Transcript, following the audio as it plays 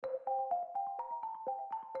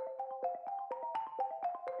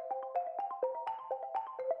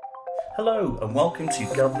Hello and welcome to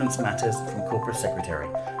Governance Matters from Corporate Secretary,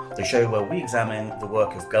 the show where we examine the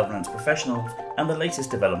work of governance professionals and the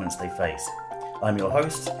latest developments they face. I'm your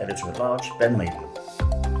host, Editor-at-Large, Ben Maiden.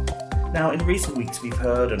 Now, in recent weeks we've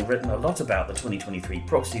heard and written a lot about the 2023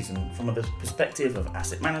 proxy season from the perspective of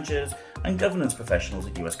asset managers and governance professionals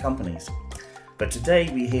at US companies. But today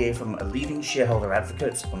we hear from a leading shareholder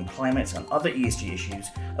advocate on climate and other ESG issues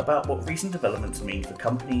about what recent developments mean for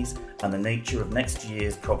companies and the nature of next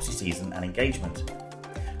year's proxy season and engagement.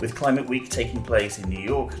 With Climate Week taking place in New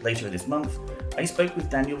York later this month, I spoke with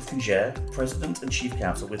Danielle Fugere, President and Chief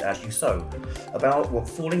Counsel with As You Sow, about what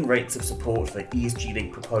falling rates of support for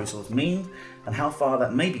ESG-linked proposals mean and how far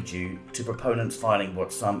that may be due to proponents filing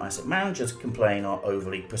what some asset managers complain are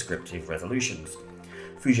overly prescriptive resolutions.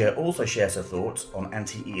 Fugere also shares her thoughts on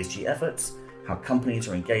anti-ESG efforts, how companies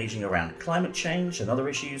are engaging around climate change and other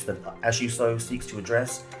issues that As You Sow seeks to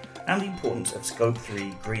address, and the importance of Scope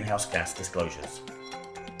 3 greenhouse gas disclosures.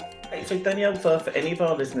 Hey, so Danielle, for any of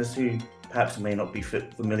our listeners who perhaps may not be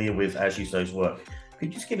familiar with As You Sow's work, could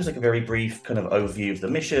you just give us a very brief kind of overview of the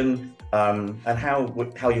mission and how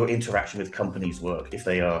your interaction with companies work if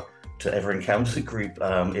they are to ever encounter the group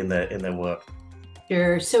in their work?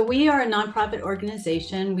 Sure. So we are a nonprofit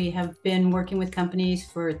organization. We have been working with companies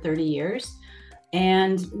for 30 years.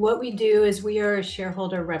 And what we do is we are a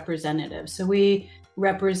shareholder representative. So we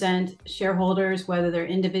represent shareholders, whether they're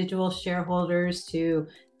individual shareholders to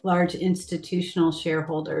large institutional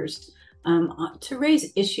shareholders, to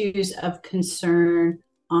raise issues of concern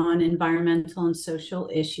on environmental and social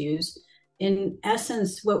issues. In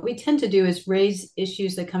essence, what we tend to do is raise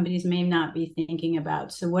issues that companies may not be thinking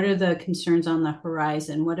about. So what are the concerns on the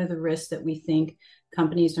horizon? What are the risks that we think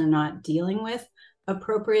companies are not dealing with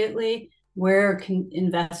appropriately? Where are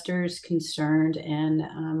investors concerned?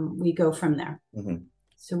 And we go from there. Mm-hmm.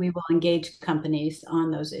 So we will engage companies on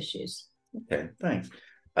those issues. Okay, thanks.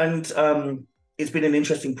 And it's been an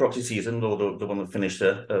interesting proxy season, or the one that finished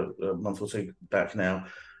a month or two back now,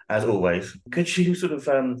 as always. Could you sort of...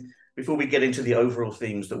 before we get into the overall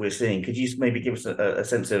themes that we're seeing, could you maybe give us a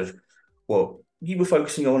sense of what you were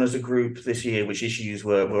focusing on as a group this year, which issues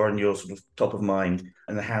were on your sort of top of mind,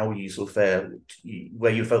 and how you sort of fared,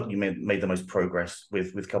 where you felt you made the most progress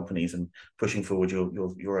with companies and pushing forward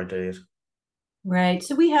your ideas? Right.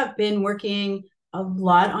 So we have been working a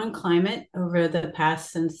lot on climate over the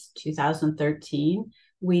past since 2013.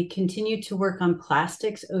 We continue to work on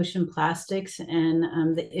plastics, ocean plastics,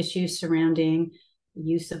 and the issues surrounding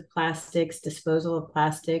use of plastics, disposal of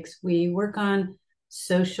plastics. We work on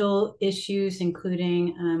social issues,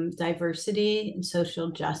 including diversity and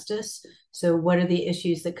social justice. So what are the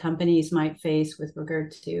issues that companies might face with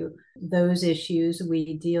regard to those issues?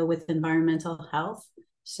 We deal with environmental health.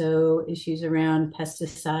 So issues around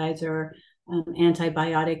pesticides or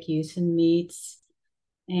antibiotic use in meats.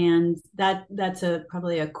 And that's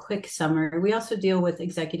probably a quick summary. We also deal with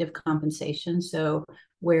executive compensation. So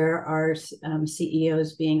where are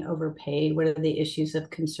CEOs being overpaid? What are the issues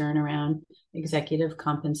of concern around executive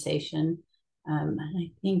compensation? I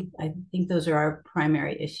think those are our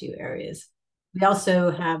primary issue areas. We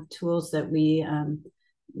also have tools that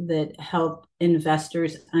that help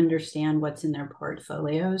investors understand what's in their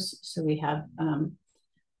portfolios. So we have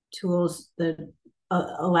tools that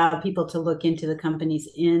allow people to look into the companies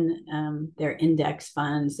in their index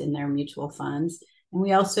funds, in their mutual funds. And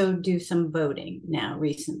we also do some voting now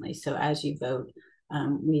recently. So as you vote,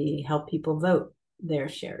 we help people vote their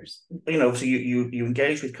shares. So you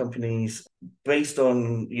engage with companies based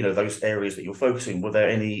on, those areas that you're focusing. Were there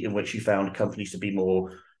any in which you found companies to be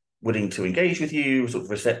more willing to engage with you, sort of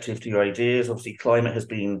receptive to your ideas? Obviously, climate has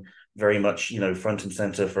been very much, front and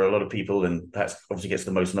center for a lot of people, and perhaps obviously gets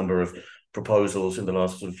the most number of proposals in the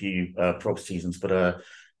last sort of few proxy seasons. But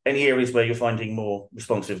any areas where you're finding more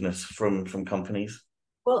responsiveness from companies?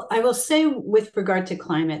 Well, I will say with regard to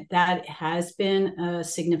climate, that has been a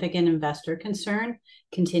significant investor concern,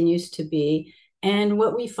 continues to be. And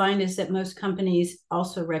what we find is that most companies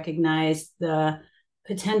also recognize the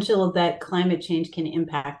potential that climate change can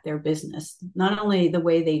impact their business, not only the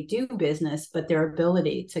way they do business, but their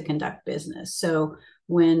ability to conduct business. So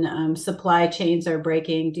when supply chains are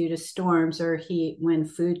breaking due to storms or heat, when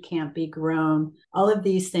food can't be grown, all of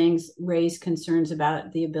these things raise concerns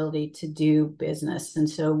about the ability to do business. And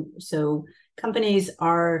so companies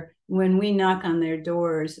are, when we knock on their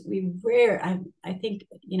doors, I think,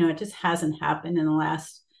 it just hasn't happened in the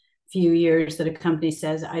last few years that a company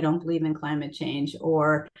says, I don't believe in climate change,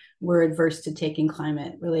 or we're adverse to taking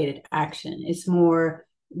climate related action. It's more,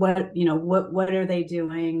 what are they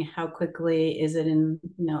doing? How quickly is it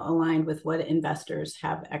aligned with what investors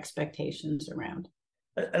have expectations around?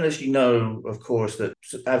 And as you know, of course, that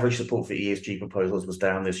average support for ESG proposals was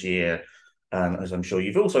down this year. And as I'm sure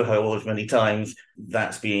you've also heard many times,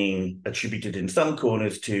 that's being attributed in some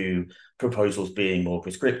corners to proposals being more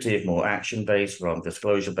prescriptive, more action-based rather than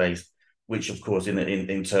disclosure-based, which of course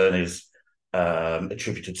in turn is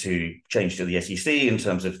attributed to change to the SEC in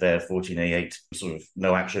terms of their 14A8 sort of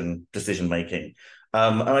no action decision making.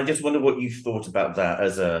 And I just wonder what you thought about that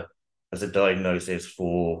as a diagnosis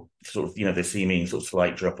for sort of, the seeming sort of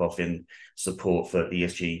slight drop off in support for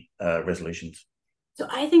ESG resolutions. So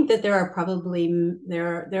I think that there are probably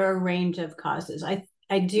there are a range of causes.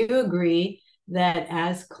 I do agree that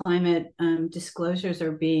as climate disclosures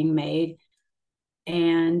are being made,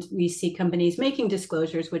 and we see companies making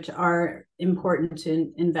disclosures which are important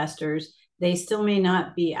to investors, they still may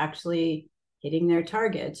not be actually hitting their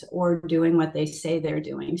targets or doing what they say they're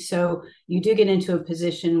doing. So you do get into a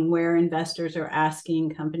position where investors are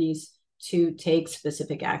asking companies to take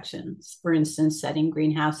specific actions, for instance, setting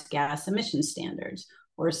greenhouse gas emission standards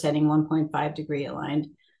or setting 1.5 degree aligned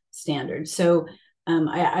standards. So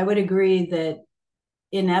I would agree that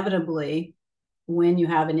inevitably, when you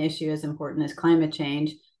have an issue as important as climate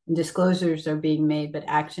change, and disclosures are being made, but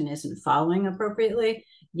action isn't following appropriately,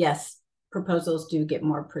 yes, proposals do get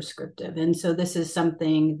more prescriptive. And so this is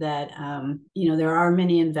something that, there are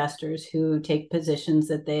many investors who take positions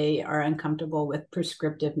that they are uncomfortable with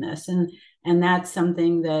prescriptiveness. And that's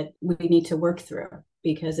something that we need to work through,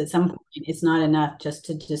 because at some point it's not enough just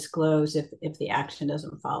to disclose if the action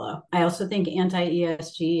doesn't follow. I also think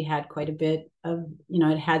anti-ESG had quite a bit of,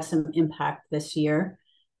 it had some impact this year,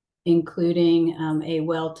 including a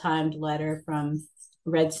well-timed letter from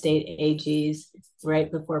red state AGs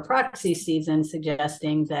right before proxy season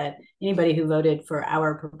suggesting that anybody who voted for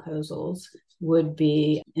our proposals would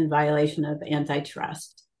be in violation of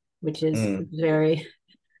antitrust, which is very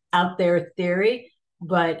out there theory,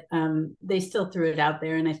 but they still threw it out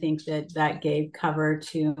there. And I think that gave cover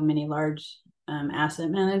to many large asset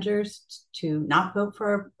managers to not vote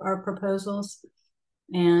for our proposals.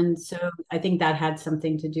 And so I think that had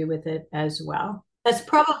something to do with it as well. That's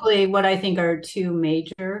probably what I think are two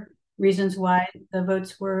major reasons why the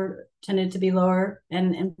votes were tended to be lower,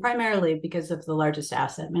 and primarily because of the largest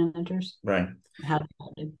asset managers. Right.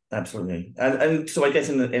 Absolutely. And so I guess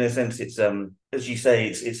in a sense, it's as you say,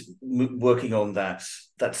 it's working on that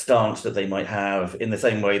stance that they might have, in the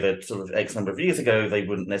same way that sort of X number of years ago they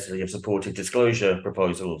wouldn't necessarily have supported disclosure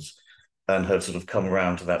proposals and have sort of come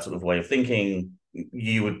around to that sort of way of thinking.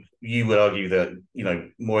 You would argue that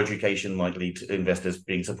more education might lead to investors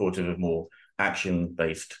being supportive of more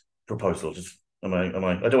action-based proposals. Am I?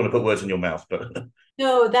 I don't want to put words in your mouth, but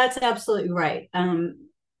no, that's absolutely right.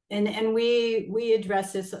 And we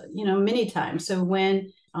address this many times. So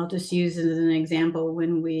when, I'll just use it as an example,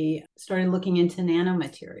 when we started looking into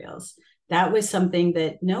nanomaterials, that was something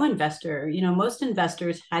that no investor, most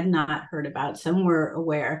investors had not heard about. Some were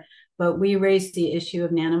aware, but we raised the issue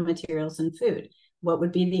of nanomaterials in food. What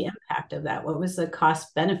would be the impact of that? What was the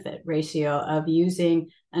cost benefit ratio of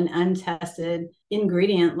using an untested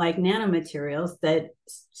ingredient like nanomaterials that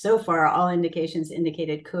so far all indications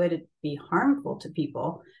indicated could be harmful to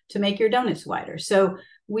people, to make your donuts wider? So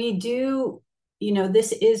we do,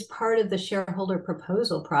 this is part of the shareholder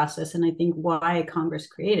proposal process. And I think why Congress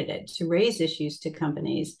created it, to raise issues to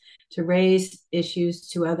companies, to raise issues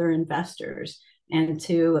to other investors, and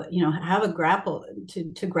to have a grapple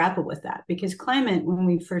with that. Because climate, when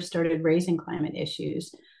we first started raising climate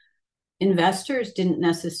issues, investors didn't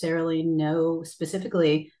necessarily know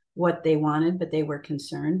specifically what they wanted, but they were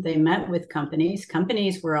concerned. They met with companies.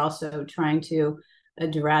 Companies were also trying to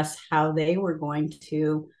address how they were going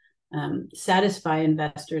to satisfy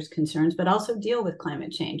investors' concerns, but also deal with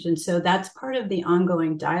climate change. And so that's part of the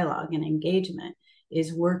ongoing dialogue and engagement,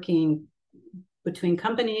 is working between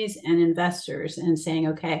companies and investors and saying,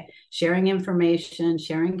 okay, sharing information,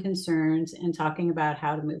 sharing concerns, and talking about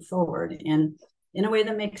how to move forward in a way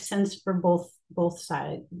that makes sense for both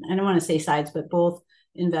sides. I don't want to say sides, but both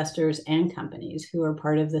investors and companies who are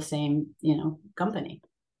part of the same, company.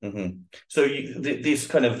 Mm-hmm. So this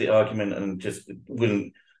kind of the argument and just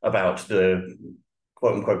wouldn't about the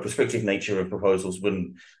quote unquote prescriptive nature of proposals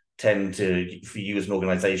wouldn't tend to, for you as an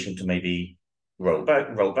organization, to maybe roll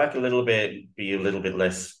back a little bit, be a little bit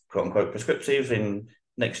less quote unquote prescriptive in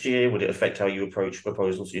next year? Would it affect how you approach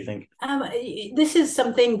proposals, do you think? This is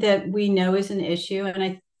something that we know is an issue, and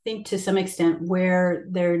I think to some extent where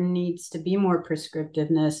there needs to be more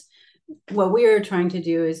prescriptiveness, what we are trying to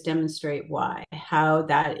do is demonstrate how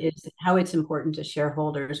it's important to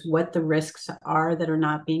shareholders, what the risks are that are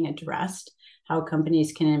not being addressed, how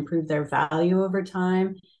companies can improve their value over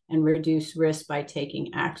time, and reduce risk by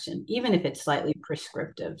taking action, even if it's slightly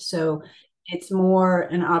prescriptive. So it's more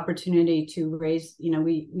an opportunity to raise,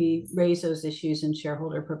 we raise those issues in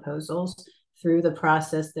shareholder proposals. Through the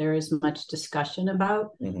process, there is much discussion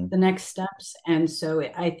about the next steps. And so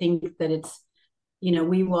I think that it's,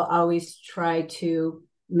 we will always try to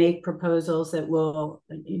make proposals that will,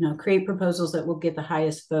 create proposals that will get the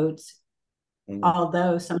highest votes.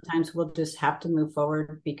 Although sometimes we'll just have to move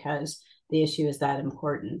forward because the issue is that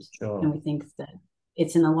important. Sure. And we think that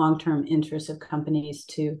it's in the long-term interest of companies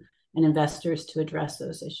and investors to address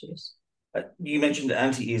those issues. You mentioned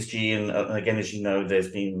anti-ESG, and again, as you know,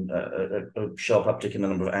 there's been a sharp uptick in the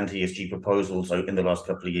number of anti-ESG proposals in the last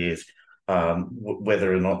couple of years,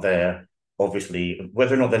 whether or not they're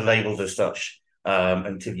labeled as such,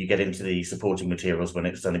 until you get into the supporting materials when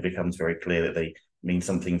it suddenly becomes very clear that they mean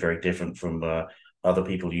something very different from other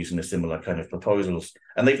people using a similar kind of proposals.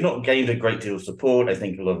 And they've not gained a great deal of support. I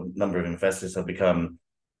think number of investors have become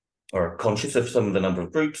or conscious of some of the number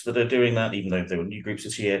of groups that are doing that, even though there were new groups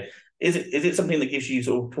this year. Is it something that gives you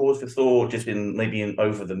sort of pause for thought, just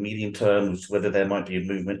over the medium term, whether there might be a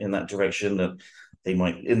movement in that direction, that they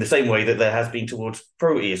might, in the same way that there has been towards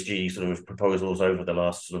pro-ESG sort of proposals over the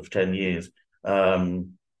last sort of 10 years?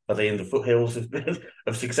 Are they in the foothills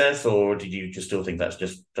of success, or did you just still think that's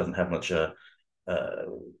just doesn't have much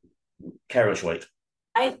carriage weight?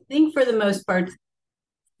 I think for the most part,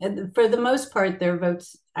 their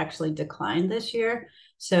votes actually declined this year.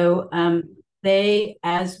 So they,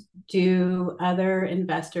 as do other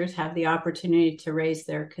investors, have the opportunity to raise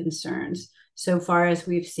their concerns. So far as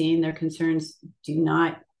we've seen, their concerns do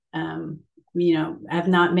not, have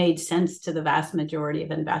not made sense to the vast majority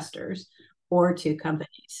of investors or to companies.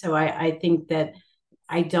 So I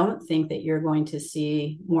don't think that you're going to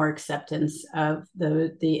see more acceptance of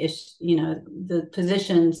the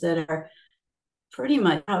positions that are pretty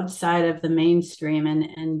much outside of the mainstream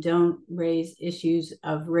and don't raise issues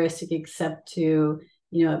of risk, except to,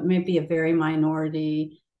 it may be a very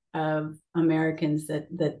minority of Americans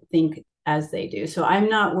that think as they do. So I'm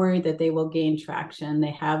not worried that they will gain traction.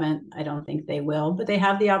 They haven't, I don't think they will, but they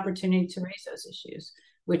have the opportunity to raise those issues,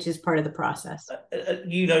 which is part of the process.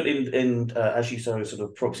 You note in as you saw, sort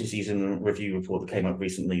of proxy season review report that came up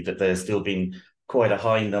recently, that there's still been quite a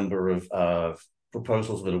high number of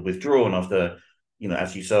proposals that are withdrawn after,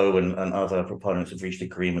 as you saw, and other proponents have reached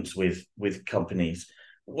agreements with companies.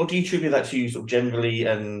 What do you attribute that to, sort of generally,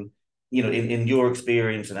 and in your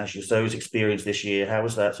experience and as you sow's experience this year, how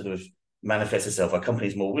has that sort of manifest itself? Are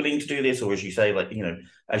companies more willing to do this, or as you say,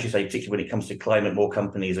 particularly when it comes to climate, more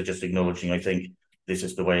companies are just acknowledging, I think, this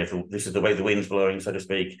is the way the wind's blowing, so to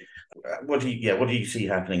speak. What do you see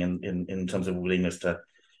happening in terms of willingness to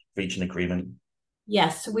reach an agreement?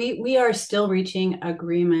 Yes, we are still reaching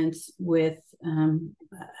agreements with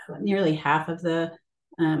nearly half of the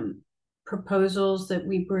proposals that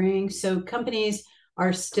we bring. So companies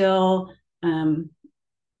are still,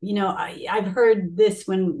 I've heard this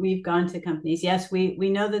when we've gone to companies. Yes, we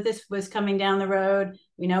know that this was coming down the road.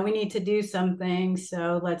 We know we need to do something.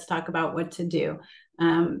 So let's talk about what to do.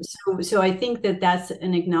 So I think that that's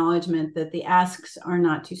an acknowledgement that the asks are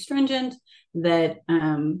not too stringent, that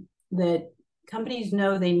companies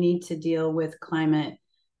know they need to deal with climate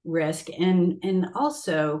risk. And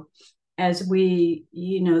also, as we,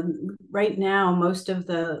 right now, most of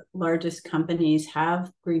the largest companies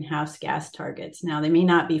have greenhouse gas targets. Now, they may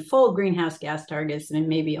not be full greenhouse gas targets, and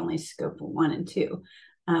maybe only scope 1 and 2.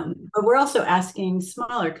 But we're also asking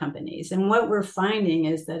smaller companies. And what we're finding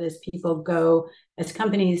is that as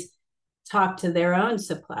companies talk to their own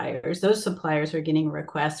suppliers, those suppliers are getting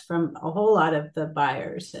requests from a whole lot of the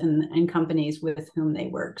buyers and companies with whom they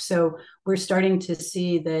work. So we're starting to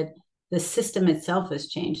see that the system itself is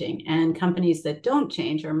changing, and companies that don't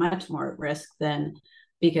change are much more at risk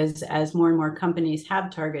because as more and more companies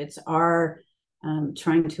have targets, are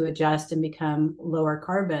trying to adjust and become lower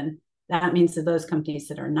carbon. That means that those companies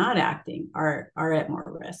that are not acting are at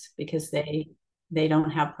more risk because they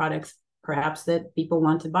don't have products perhaps that people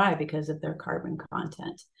want to buy because of their carbon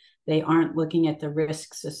content. They aren't looking at the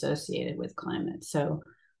risks associated with climate. So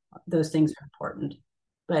those things are important.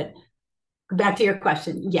 But back to your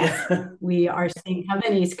question, yes, we are seeing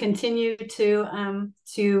companies continue to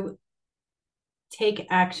take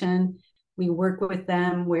action. We work with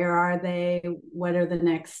them. Where are they? What are the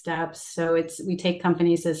next steps? So we take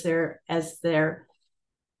companies as they're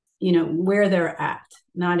where they're at.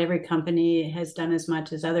 Not every company has done as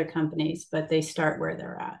much as other companies, but they start where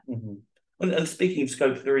they're at. Mm-hmm. And speaking of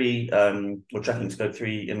scope 3, or tracking scope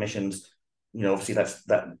 3 emissions, obviously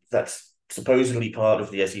that's supposedly part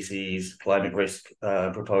of the SEC's climate risk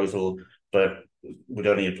proposal. but would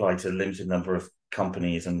only apply to a limited number of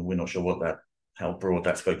companies, and we're not sure how broad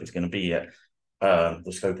that scope is going to be yet.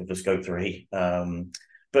 The scope of the scope 3.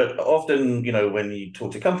 But often, when you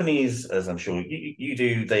talk to companies, as I'm sure you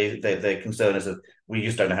do, their concern is that we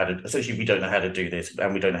just don't know how to. Essentially, we don't know how to do this,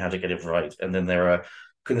 and we don't know how to get it right. And then there are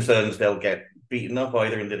concerns they'll get beaten up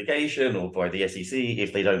either in litigation or by the SEC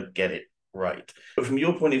if they don't get it right. But from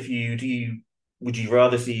your point of view, would you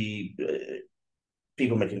rather see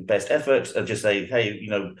people making the best efforts and just say, hey,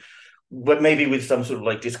 but maybe with some sort of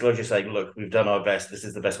like disclosure saying, look, we've done our best, this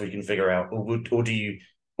is the best we can figure out,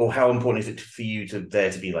 or how important is it for you to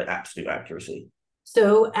be like absolute accuracy?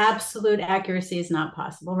 So absolute accuracy is not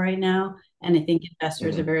possible right now, and I think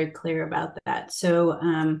investors are very clear about that. So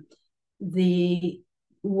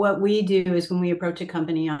what we do is when we approach a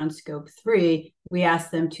company on scope 3, we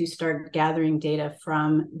ask them to start gathering data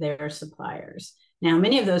from their suppliers. Now,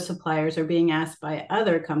 many of those suppliers are being asked by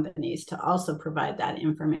other companies to also provide that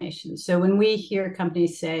information. So when we hear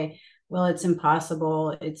companies say, well, it's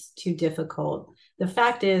impossible, it's too difficult, the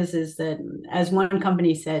fact is that, as one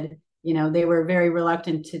company said, they were very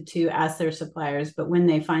reluctant to ask their suppliers, but when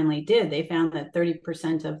they finally did, they found that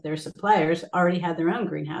 30% of their suppliers already had their own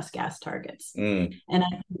greenhouse gas targets. And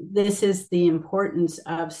this is the importance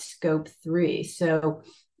of scope 3. So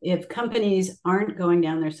if companies aren't going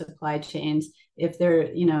down their supply chains, if they're,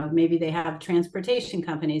 maybe they have transportation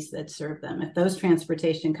companies that serve them, if those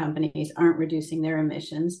transportation companies aren't reducing their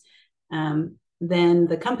emissions, then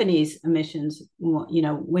the company's emissions,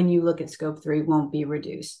 when you look at scope 3, won't be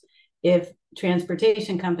reduced. If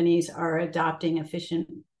transportation companies are adopting efficient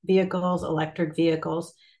vehicles, electric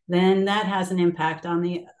vehicles, then that has an impact on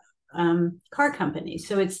the car companies.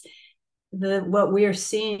 So what we are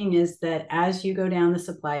seeing is that as you go down the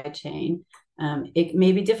supply chain, it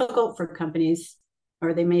may be difficult for companies,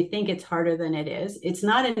 or they may think it's harder than it is. It's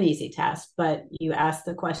not an easy task, but you ask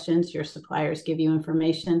the questions, your suppliers give you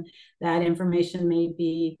information. That information may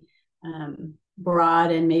be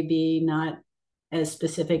broad and maybe not as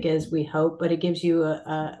specific as we hope, but it gives you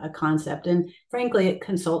a concept. And frankly,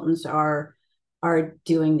 consultants are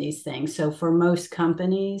doing these things. So for most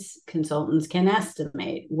companies, consultants can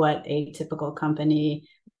estimate what a typical company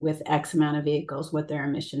with X amount of vehicles, what their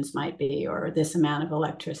emissions might be, or this amount of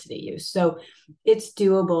electricity use. So it's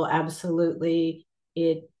doable, absolutely.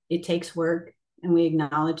 It takes work, and we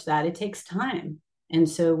acknowledge that. It takes time. And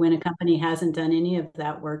so when a company hasn't done any of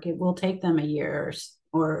that work, it will take them a year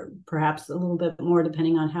or perhaps a little bit more,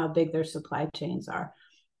 depending on how big their supply chains are.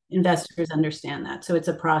 Investors understand that. So it's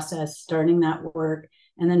a process, starting that work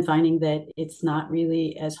and then finding that it's not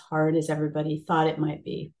really as hard as everybody thought it might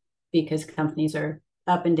be, because companies are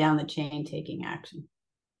up and down the chain taking action.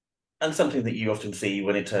 And something that you often see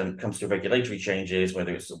when it comes to regulatory changes,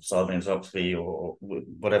 whether it's Sarbanes-Oxley or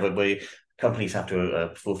whatever, where companies have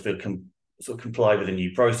to comply with a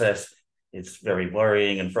new process. It's very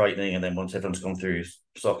worrying and frightening. And then once everyone's gone through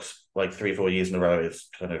SOX like 3 or 4 years in a row, it's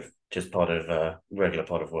kind of just part of regular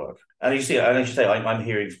part of work. And you see, and as you say, I'm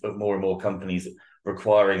hearing of more and more companies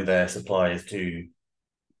requiring their suppliers to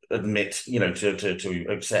admit, to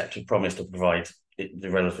accept, to promise to provide the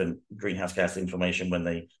relevant greenhouse gas information when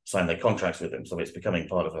they sign their contracts with them. So it's becoming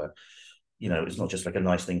part of it's not just like a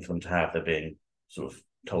nice thing for them to have. They're being sort of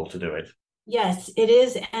told to do it. Yes, it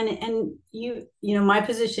is. And my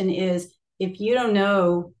position is, if you don't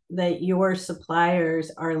know that your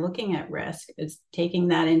suppliers are looking at risk, it's taking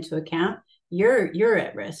that into account, you're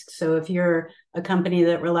at risk. So if you're a company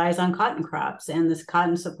that relies on cotton crops and this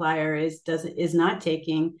cotton supplier is not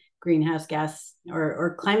taking greenhouse gas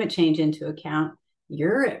or climate change into account,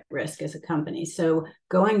 you're at risk as a company. So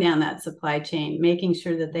going down that supply chain, making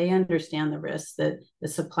sure that they understand the risks, that the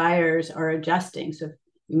suppliers are adjusting. So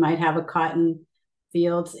you might have a cotton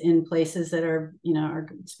fields in places that are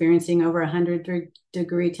experiencing over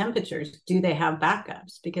 100-degree temperatures. Do they have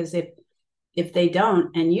backups? Because if they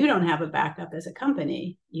don't, and you don't have a backup as a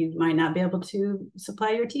company, you might not be able to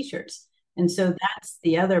supply your t-shirts. And so that's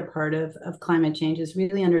the other part of climate change, is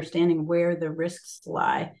really understanding where the risks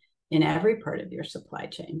lie in every part of your supply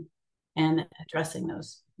chain and addressing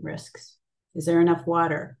those risks. Is there enough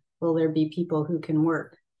water? Will there be people who can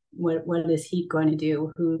work? What is heat going to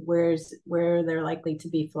do? Where are there likely to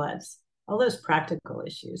be floods? All those practical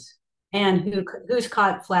issues. And who's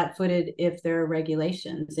caught flat-footed if there are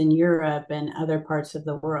regulations in Europe and other parts of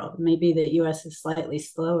the world? Maybe the U.S. is slightly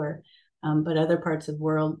slower, but other parts of the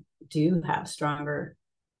world do have stronger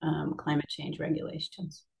climate change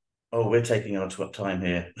regulations. Oh, we're taking our time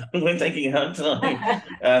here. We're taking our time.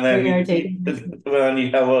 And then we are taking well,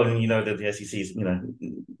 that the SEC is,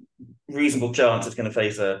 reasonable chance it's going to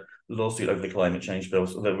face a lawsuit over the climate change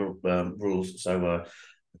bills, the rules. So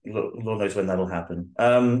Lord knows when that'll happen.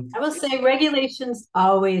 I will say regulations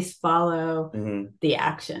always follow the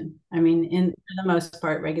action. I mean, for the most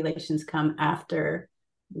part, regulations come after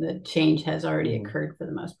the change has already occurred for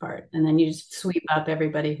the most part. And then you just sweep up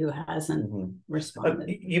everybody who hasn't responded.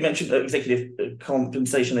 You mentioned executive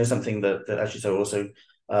compensation is something that as you say, also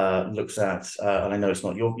looks at, and I know it's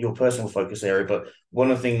not your personal focus area, but one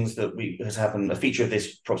of the things that has happened, a feature of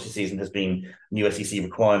this proxy season has been new SEC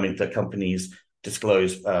requirement that companies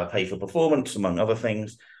disclose pay for performance, among other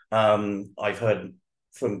things. I've heard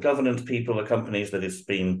from governance people at companies that it's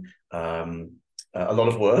been a lot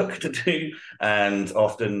of work to do, and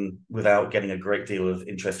often without getting a great deal of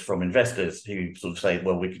interest from investors who sort of say,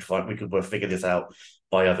 well, we could figure this out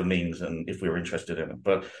by other means, and if we were interested in it.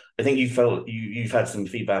 But I think you've had some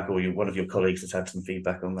feedback, or one of your colleagues has had some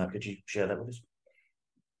feedback on that. Could you share that with us?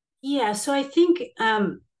 Yeah, so I think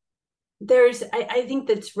I think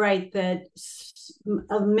that's right, that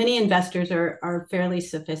many investors are fairly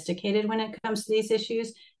sophisticated when it comes to these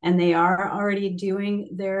issues, and they are already doing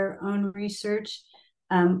their own research.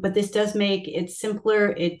 But this does make it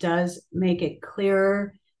simpler. It does make it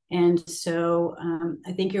clearer. And so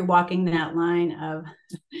I think you're walking that line of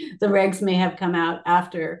the regs may have come out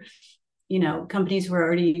after, companies were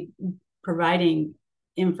already providing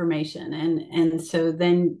information. And so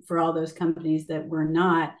then for all those companies that were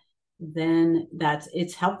not, then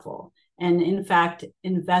it's helpful. And in fact,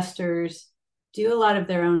 investors do a lot of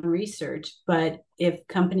their own research, but if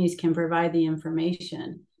companies can provide the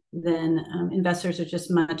information, then investors are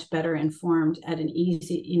just much better informed at an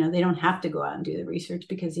easy, they don't have to go out and do the research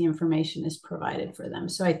because the information is provided for them.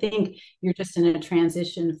 So I think you're just in a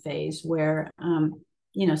transition phase where,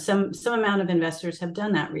 some amount of investors have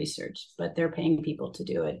done that research, but they're paying people to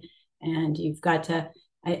do it. And you've got to,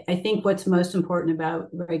 I think what's most important about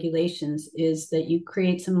regulations is that you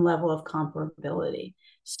create some level of comparability.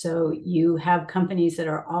 So you have companies that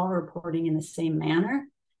are all reporting in the same manner,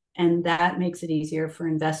 and that makes it easier for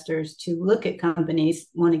investors to look at companies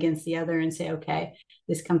one against the other and say, okay,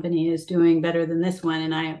 this company is doing better than this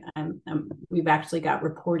one, and we've actually got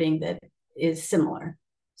reporting that is similar.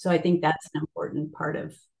 So I think that's an important part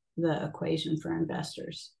of the equation for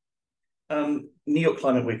investors. New York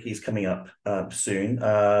Climate Week is coming up soon.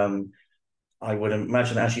 I would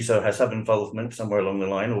imagine Ashley so has some involvement somewhere along the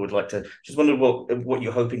line, or would like to. Just wondered what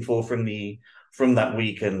you're hoping for from that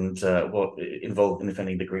week, and what involvement, if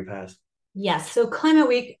any, the group has. Yes, so Climate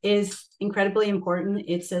Week is incredibly important.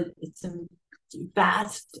 It's a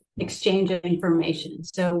vast exchange of information.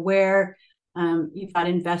 So where you've got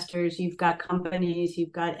investors, you've got companies,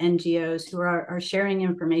 you've got NGOs who are sharing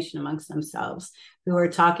information amongst themselves, who are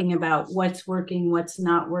talking about what's working, what's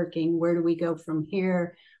not working, where do we go from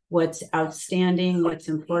here, what's outstanding, what's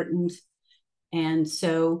important. And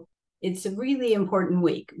so it's a really important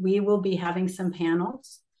week. We will be having some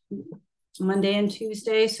panels Monday and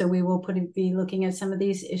Tuesday. So we will be looking at some of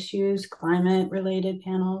these issues, climate-related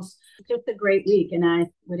panels. Just a great week. And I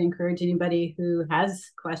would encourage anybody who has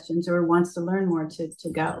questions or wants to learn more to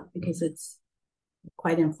go, because it's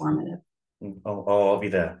quite informative. I'll be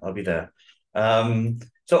there.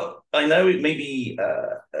 So I know it may be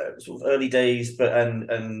sort of early days, but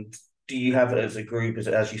and do you have, as a group,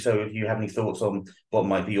 as you so, do you have any thoughts on what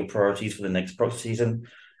might be your priorities for the next proxy season?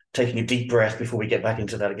 Taking a deep breath before we get back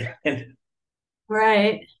into that again.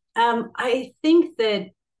 Right. I think that,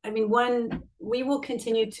 we will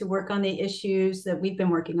continue to work on the issues that we've been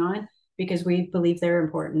working on because we believe they're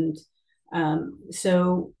important.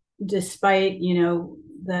 So despite,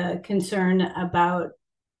 the concern about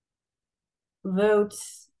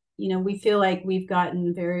votes, we feel like we've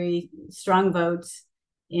gotten very strong votes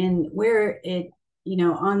in where it,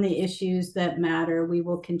 on the issues that matter. We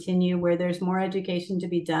will continue where there's more education to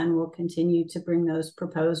be done. We'll continue to bring those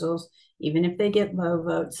proposals, even if they get low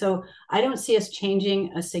votes. So I don't see us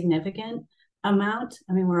changing a significant amount.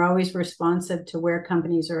 We're always responsive to where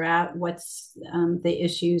companies are at, what's the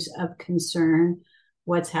issues of concern,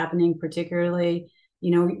 what's happening particularly.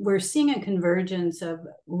 We're seeing a convergence of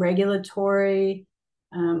regulatory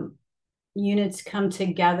units come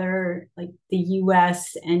together, like the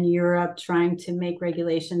US and Europe, trying to make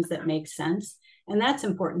regulations that make sense. And that's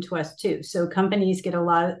important to us too. So companies get a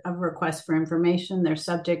lot of requests for information. They're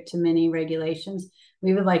subject to many regulations.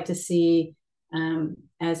 We would like to see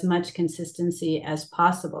as much consistency as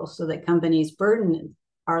possible so that companies' burden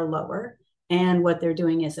are lower and what they're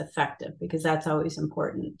doing is effective, because that's always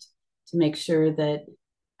important to make sure that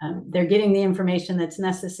they're getting the information that's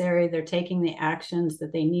necessary, they're taking the actions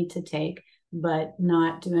that they need to take, but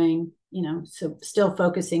not doing, so still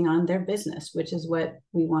focusing on their business, which is what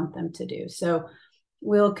we want them to do. So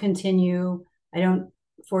we'll continue. I don't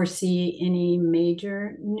foresee any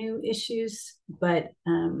major new issues, but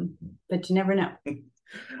you never know.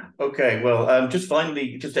 Okay, well, just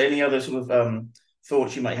finally, just any other sort of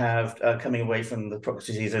thoughts you might have coming away from the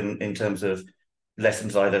proxy season in terms of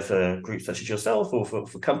lessons either for groups such as yourself or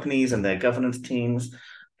for companies and their governance teams?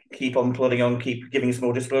 Keep on plodding on, keep giving us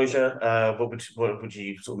more disclosure. What would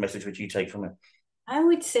you sort of message would you take from it? I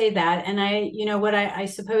would say that, and I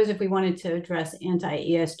suppose if we wanted to address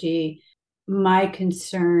anti-ESG, my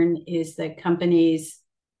concern is that companies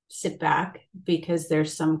sit back because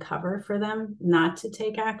there's some cover for them not to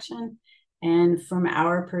take action. And from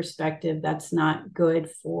our perspective, that's not good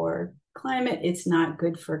for climate. It's not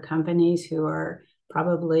good for companies who are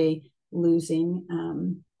probably losing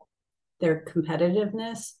their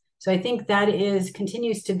competitiveness. So I think that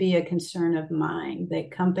continues to be a concern of mine,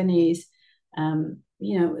 that companies,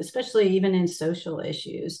 especially even in social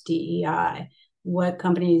issues, DEI, what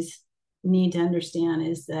companies need to understand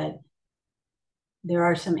is that there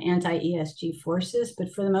are some anti-ESG forces,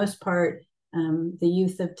 but for the most part, the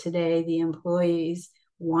youth of today, the employees,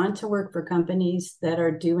 want to work for companies that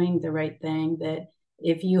are doing the right thing, that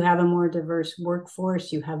if you have a more diverse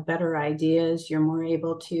workforce, you have better ideas, you're more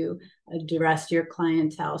able to address your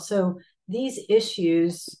clientele. So these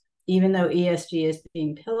issues, even though ESG is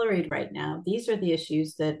being pilloried right now, these are the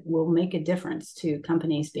issues that will make a difference to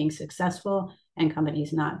companies being successful and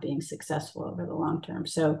companies not being successful over the long term.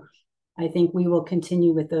 So I think we will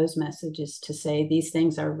continue with those messages to say these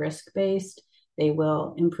things are risk-based. They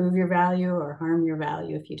will improve your value or harm your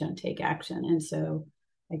value if you don't take action. And so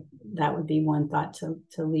that would be one thought to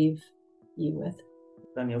leave you with.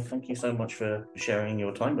 Danielle, thank you so much for sharing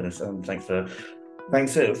your time with us, and thanks for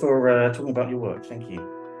talking about your work. Thank you.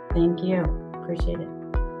 Thank you. Appreciate it.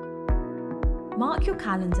 Mark your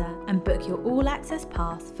calendar and book your all-access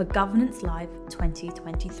pass for Governance Live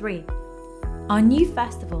 2023. Our new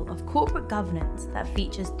festival of corporate governance that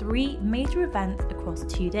features 3 major events across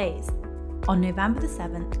 2 days, on November the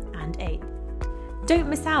 7th and 8th. Don't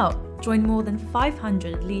miss out. Join more than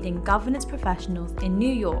 500 leading governance professionals in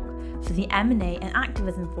New York for the M&A and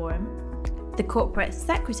Activism Forum, the Corporate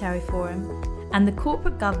Secretary Forum, and the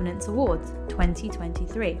Corporate Governance Awards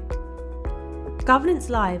 2023. Governance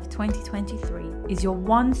Live 2023 is your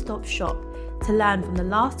one-stop shop to learn from the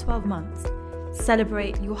last 12 months,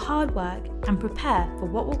 celebrate your hard work, and prepare for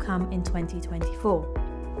what will come in 2024.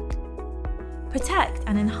 Protect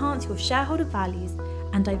and enhance your shareholder values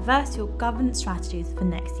and diverse your governance strategies for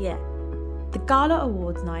next year. The Gala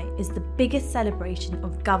Awards Night is the biggest celebration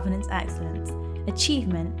of governance excellence,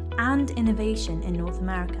 achievement, and innovation in North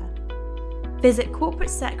America. Visit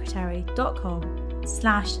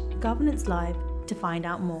corporatesecretary.com/governancelive to find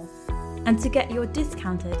out more, and to get your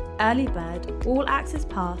discounted early bird all-access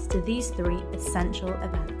pass to these 3 essential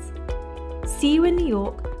events. See you in New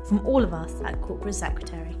York from all of us at Corporate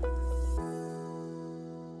Secretary.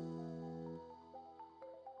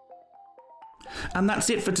 And that's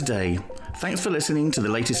it for today. Thanks for listening to the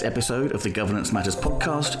latest episode of the Governance Matters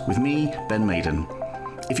podcast with me, Ben Maiden.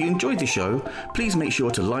 If you enjoyed the show, please make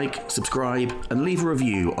sure to like, subscribe, and leave a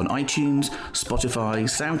review on iTunes, Spotify,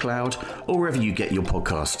 SoundCloud, or wherever you get your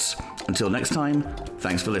podcasts. Until next time,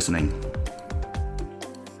 thanks for listening.